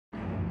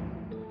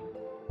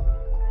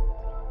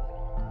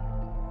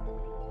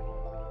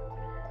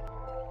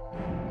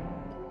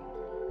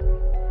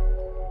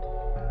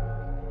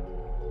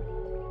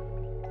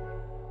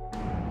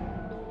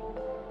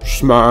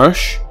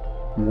Smash?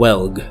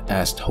 Welg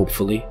asked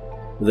hopefully,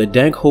 the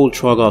dank-hole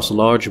Troggoth's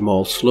large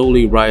maul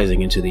slowly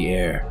rising into the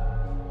air.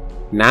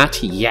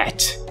 Not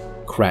yet,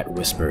 Krat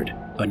whispered,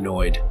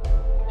 annoyed,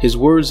 his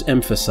words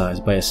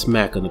emphasized by a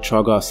smack on the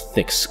Troggoth's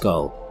thick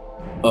skull.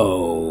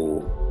 Oh.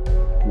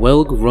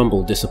 Welg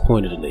rumbled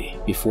disappointedly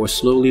before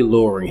slowly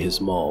lowering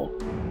his maul,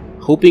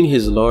 hoping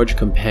his large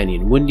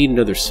companion wouldn't need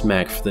another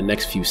smack for the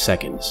next few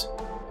seconds.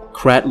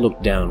 Krat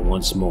looked down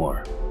once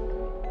more.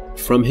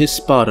 From his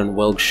spot on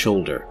Welg's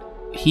shoulder,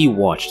 he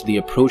watched the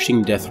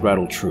approaching death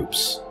rattle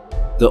troops,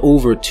 the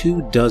over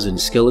 24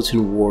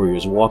 skeleton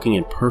warriors walking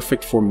in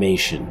perfect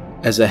formation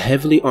as a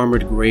heavily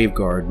armored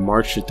graveguard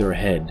marched at their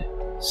head,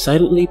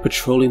 silently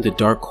patrolling the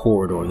dark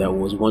corridor that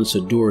was once a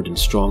Duradin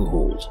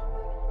stronghold.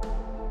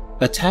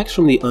 Attacks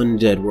from the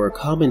undead were a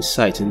common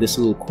sight in this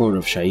little corner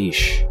of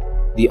Shaiish,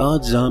 the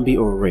odd zombie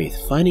or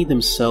wraith finding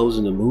themselves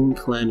in the Moon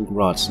Clan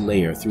Grot's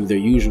lair through their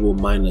usual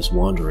mindless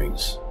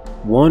wanderings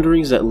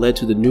that led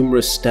to the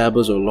numerous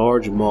stabbas or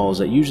large mauls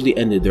that usually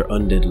ended their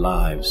undead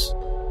lives.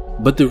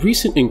 But the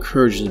recent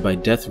incursions by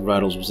death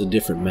rattles was a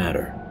different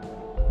matter,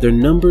 their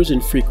numbers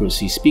and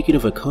frequency speaking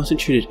of a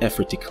concentrated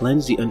effort to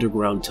cleanse the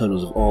underground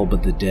tunnels of all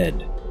but the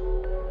dead.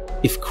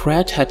 If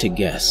Krat had to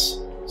guess,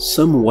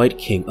 some White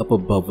King up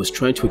above was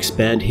trying to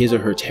expand his or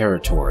her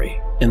territory,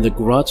 and the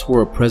Grots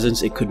were a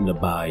presence it couldn't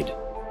abide.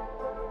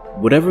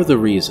 Whatever the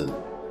reason,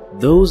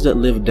 those that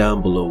lived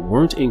down below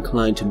weren't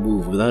inclined to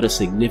move without a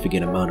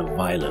significant amount of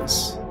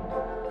violence.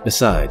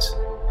 Besides,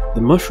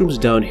 the mushrooms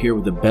down here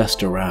were the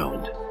best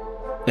around,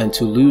 and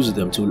to lose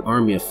them to an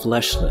army of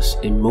fleshless,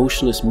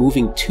 emotionless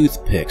moving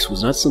toothpicks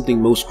was not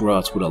something most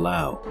Grots would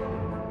allow.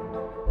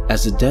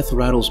 As the death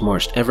rattles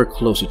marched ever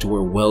closer to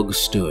where Welg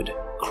stood,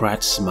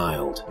 Krat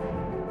smiled.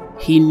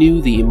 He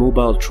knew the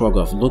immobile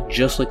Troggoth looked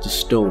just like the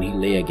stone he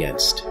lay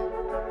against.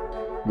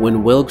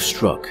 When Welg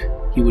struck,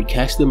 he would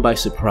catch them by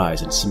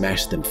surprise and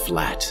smash them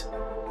flat.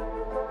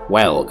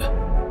 Welg,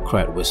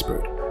 Krat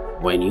whispered,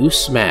 when you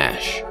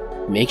smash,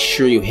 make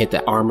sure you hit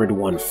the armored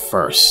one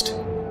first.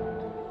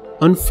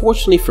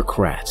 Unfortunately for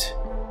Krat,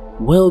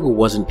 Welg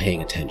wasn't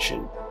paying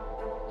attention,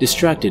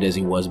 distracted as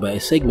he was by a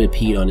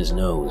segmentipede on his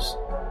nose,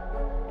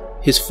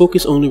 his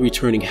focus only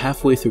returning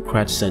halfway through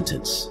Krat's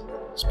sentence,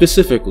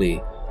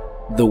 specifically,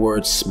 the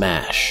word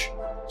smash.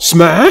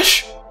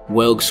 Smash?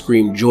 Welg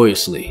screamed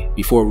joyously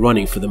before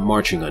running for the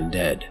marching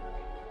undead.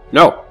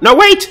 No,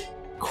 wait!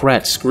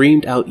 Krat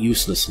screamed out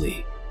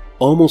uselessly,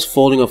 almost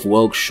falling off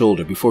Welg's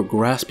shoulder before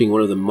grasping one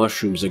of the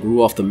mushrooms that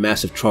grew off the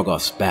massive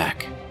Troggoth's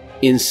back.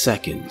 In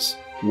seconds,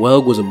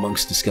 Welg was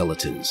amongst the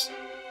skeletons,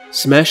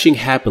 smashing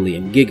happily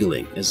and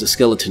giggling as the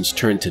skeletons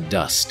turned to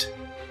dust.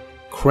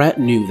 Krat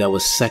knew that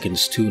was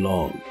seconds too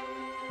long.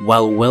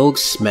 While Welg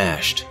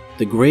smashed,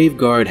 the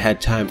Graveguard had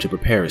time to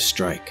prepare his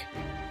strike.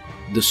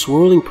 The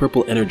swirling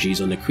purple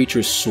energies on the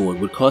creature's sword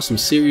would cause some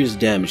serious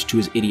damage to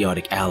his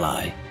idiotic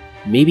ally,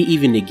 maybe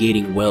even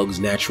negating Welg's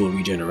natural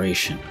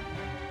regeneration.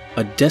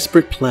 A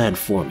desperate plan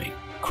forming,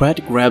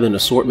 Krat grabbed an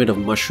assortment of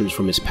mushrooms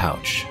from his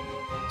pouch,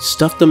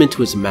 stuffed them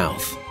into his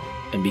mouth,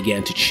 and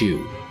began to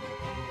chew.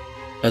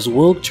 As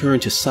Welg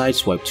turned to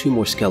sideswipe 2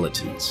 more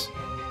skeletons,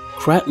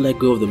 Krat let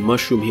go of the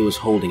mushroom he was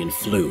holding and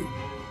flew,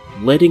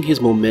 letting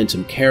his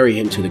momentum carry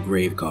him to the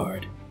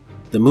Graveguard.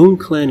 The Moon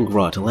Clan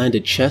Grot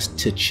landed chest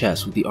to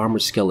chest with the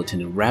armored skeleton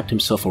and wrapped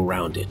himself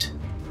around it.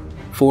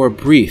 For a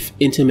brief,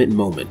 intimate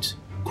moment,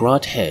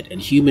 Grot head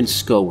and human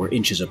skull were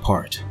inches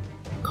apart,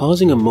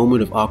 causing a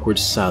moment of awkward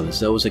silence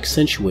that was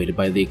accentuated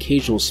by the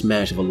occasional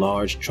smash of a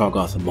large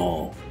Troggoth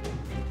maul.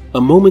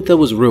 A moment that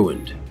was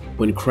ruined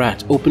when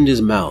Krat opened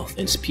his mouth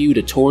and spewed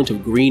a torrent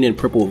of green and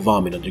purple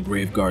vomit on the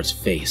Graveguard's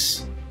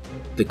face,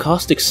 the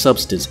caustic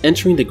substance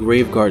entering the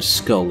Graveguard's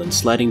skull and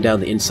sliding down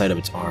the inside of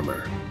its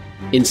armor.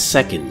 In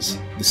seconds,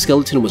 the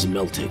skeleton was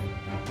melting,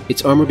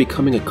 its armor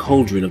becoming a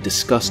cauldron of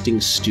disgusting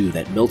stew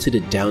that melted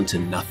it down to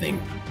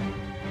nothing.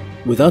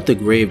 Without the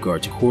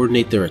Graveguard to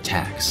coordinate their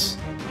attacks,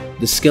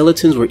 the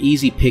skeletons were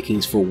easy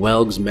pickings for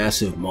Welg's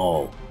massive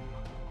maul,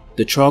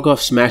 the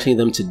Troggoth smashing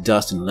them to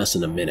dust in less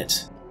than a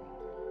minute.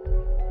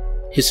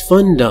 His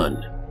fun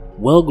done,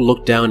 Welg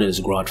looked down at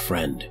his Grot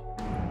friend.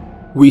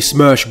 "We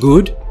smash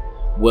good?"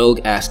 Welg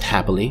asked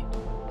happily,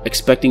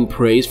 expecting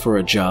praise for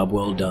a job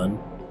well done.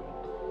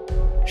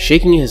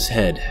 Shaking his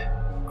head,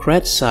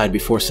 Krat sighed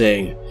before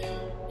saying,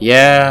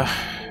 Yeah,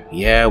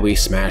 we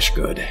smash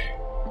good.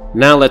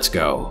 Now let's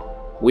go.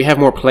 We have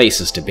more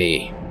places to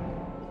be."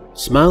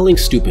 Smiling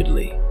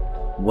stupidly,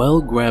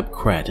 Welg grabbed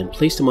Krat and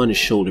placed him on his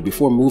shoulder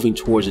before moving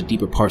towards the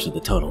deeper parts of the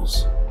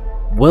tunnels.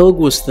 Welg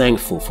was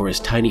thankful for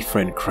his tiny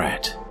friend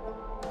Krat,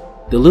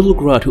 the little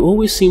Grot who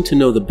always seemed to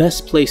know the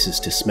best places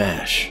to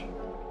smash.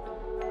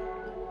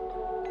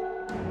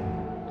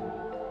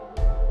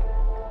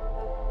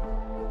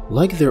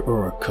 Like their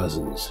Uruk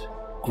cousins,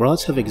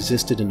 Grots have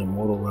existed in the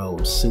mortal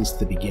realms since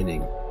the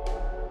beginning,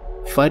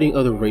 fighting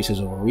other races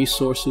over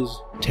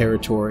resources,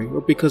 territory,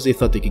 or because they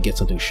thought they could get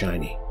something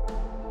shiny.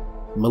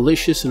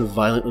 Malicious and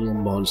violent little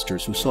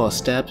monsters who saw a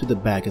stab to the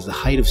back as the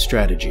height of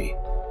strategy,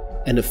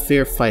 and a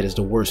fair fight as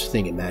the worst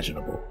thing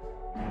imaginable.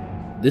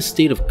 This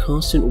state of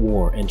constant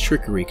war and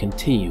trickery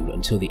continued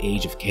until the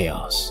Age of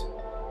Chaos,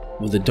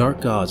 when the Dark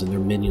Gods and their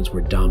minions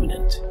were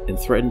dominant and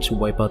threatened to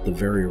wipe out the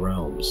very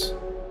realms.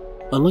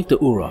 Unlike the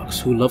Uroks,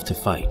 who loved to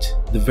fight,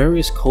 the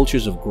various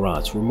cultures of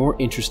Grots were more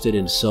interested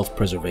in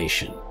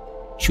self-preservation,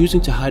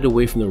 choosing to hide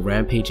away from the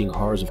rampaging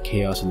horrors of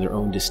chaos in their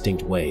own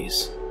distinct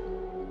ways.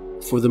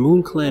 For the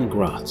Moon Clan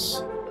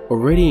Grots,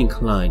 already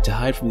inclined to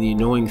hide from the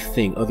annoying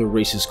thing other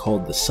races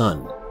called the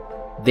Sun,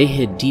 they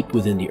hid deep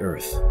within the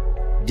earth,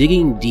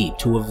 digging deep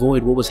to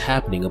avoid what was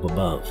happening up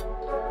above,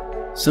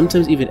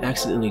 sometimes even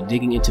accidentally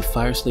digging into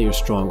Fireslayer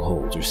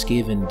strongholds or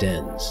Skaven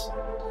dens,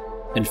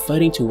 and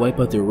fighting to wipe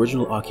out the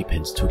original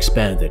occupants to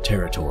expand their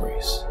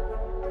territories.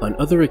 On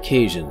other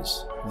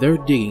occasions, their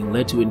digging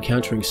led to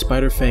encountering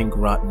Spiderfang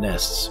Grot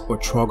nests or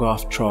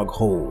Troggoth Trog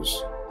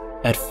holes.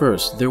 At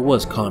first, there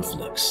was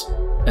conflicts,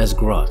 as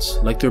Grots,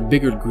 like their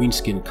bigger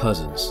green-skinned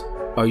cousins,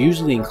 are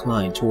usually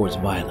inclined towards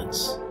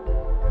violence.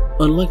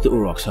 Unlike the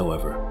Uroks,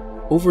 however,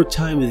 over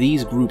time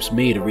these groups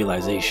made a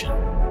realization.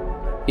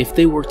 If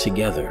they worked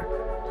together,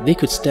 they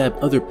could stab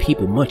other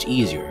people much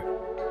easier.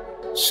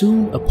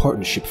 Soon, a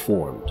partnership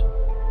formed.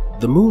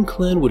 The Moon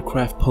Clan would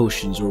craft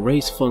potions or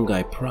raise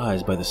fungi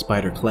prized by the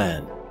Spider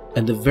Clan,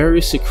 and the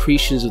various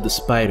secretions of the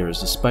spiders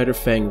the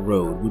Spiderfang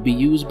rode would be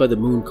used by the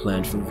Moon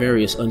Clan for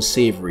various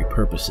unsavory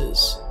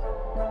purposes.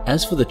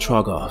 As for the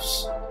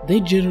Troggoths, they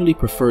generally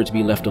preferred to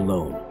be left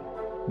alone,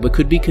 but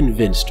could be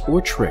convinced or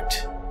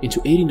tricked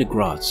into aiding the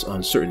Grots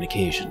on certain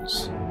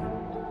occasions.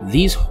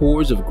 These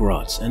hordes of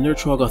Grots and their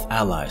Troggoth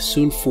allies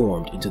soon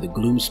formed into the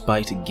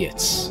Gloomspite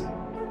Gitz.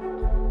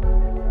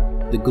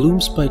 The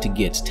Gloomspite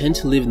Gitz tend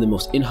to live in the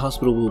most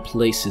inhospitable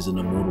places in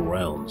the mortal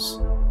realms,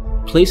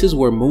 places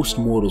where most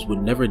mortals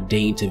would never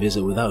deign to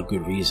visit without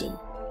good reason.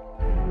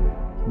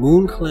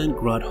 Moon Clan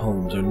Grot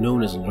homes are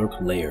known as lurk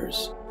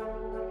lairs,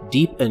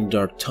 deep and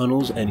dark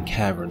tunnels and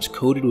caverns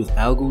coated with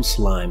algal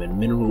slime and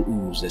mineral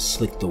ooze that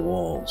slick the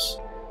walls,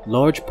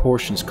 large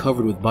portions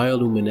covered with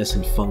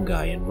bioluminescent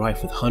fungi and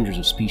rife with hundreds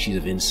of species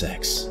of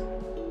insects.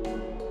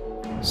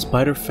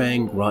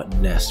 Spiderfang Grot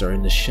nests are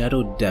in the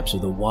shadowed depths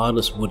of the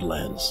wildest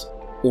woodlands,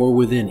 or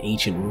within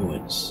ancient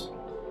ruins,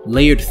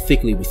 layered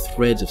thickly with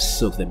threads of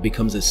silk that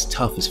becomes as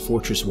tough as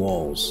fortress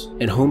walls,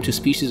 and home to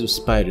species of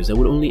spiders that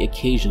would only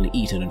occasionally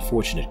eat an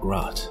unfortunate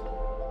Grot.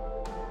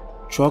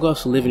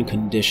 Troggoths live in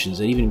conditions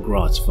that even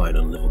Grots find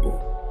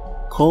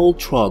unlivable. Called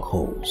Trog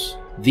holes,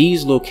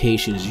 these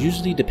locations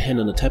usually depend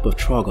on the type of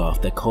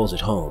Troggoth that calls it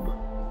home.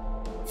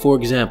 For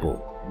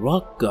example,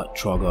 rock gut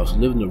Troggoths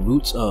live in the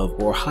roots of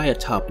or high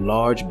atop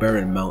large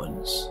barren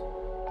mountains,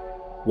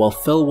 while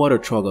fellwater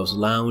Troggoths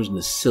lounge in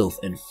the filth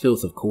and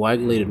filth of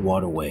coagulated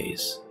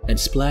waterways, and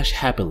splash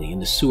happily in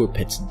the sewer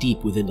pits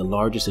deep within the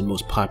largest and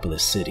most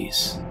populous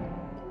cities.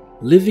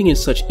 Living in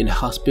such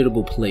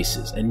inhospitable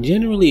places and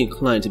generally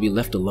inclined to be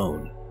left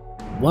alone,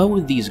 why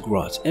would these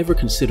Grots ever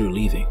consider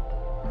leaving?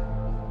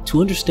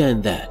 To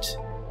understand that,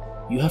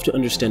 you have to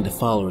understand the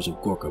followers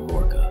of Gorka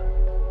Morka.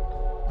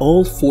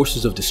 All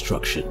forces of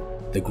destruction,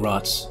 the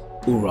Grots,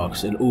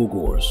 Uroks, and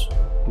Ulgors,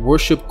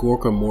 worship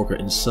Gorka Morka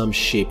in some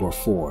shape or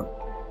form,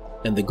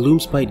 and the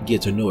Gloomspite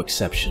Gitz are no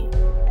exception.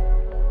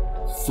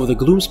 For the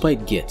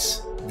Gloomspite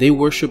Gitz, they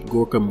worship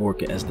Gorka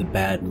Morka as the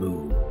Bad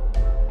Moon,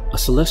 a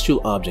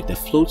celestial object that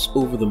floats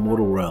over the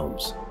mortal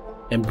realms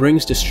and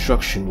brings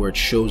destruction where it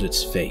shows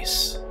its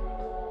face.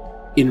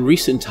 In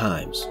recent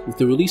times, with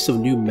the release of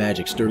new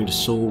magics during the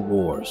Soul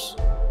Wars,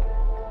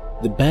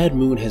 the Bad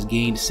Moon has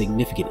gained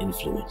significant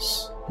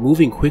influence,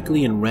 moving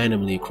quickly and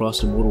randomly across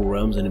the mortal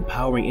realms and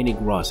empowering any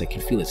Grots that can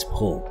feel its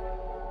pull,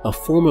 a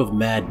form of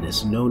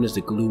madness known as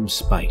the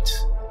Gloomspite.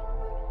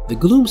 The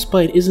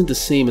Gloomspite isn't the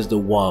same as the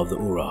Wa of the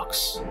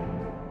Uroks.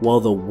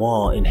 While the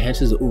Wa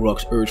enhances the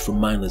Urok's urge for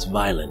mindless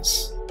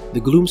violence, the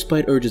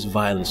Gloomspite urges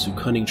violence through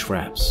cunning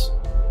traps,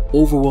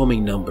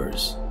 overwhelming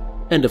numbers,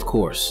 and of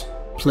course,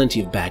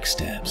 plenty of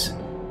backstabs,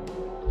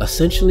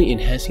 essentially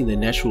enhancing the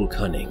natural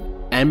cunning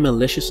and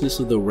maliciousness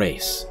of the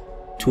race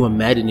to a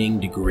maddening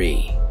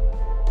degree.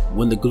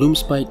 When the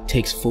Gloomspite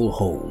takes full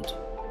hold,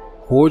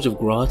 hordes of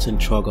Grots and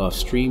Troggoths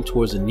stream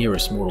towards the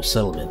nearest mortal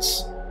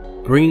settlements,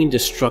 bringing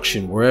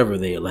destruction wherever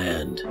they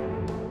land.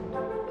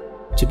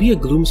 To be a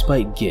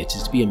Gloomspite Gitz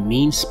is to be a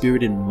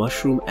mean-spirited,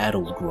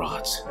 mushroom-addled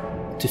Grot,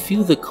 to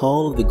feel the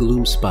call of the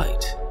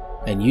Gloomspite,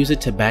 and use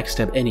it to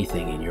backstab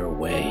anything in your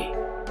way.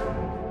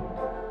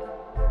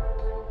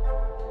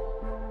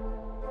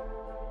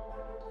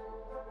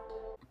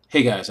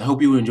 Hey guys, I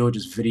hope you enjoyed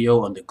this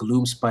video on the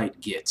Gloomspite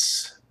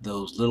Gitz,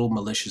 those little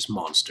malicious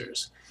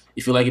monsters.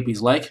 If you like it,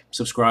 please like,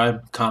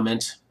 subscribe,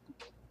 comment,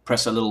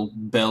 press that little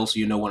bell so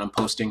you know when I'm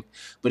posting.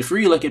 But if you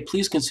really like it,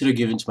 please consider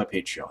giving to my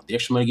Patreon. The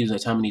extra money gives me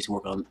the time I need to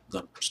work on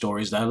the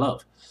stories that I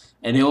love.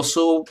 And I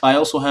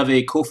also have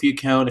a Ko-fi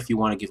account if you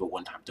want to give a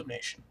one-time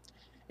donation.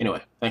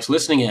 Anyway, thanks for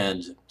listening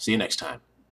and see you next time.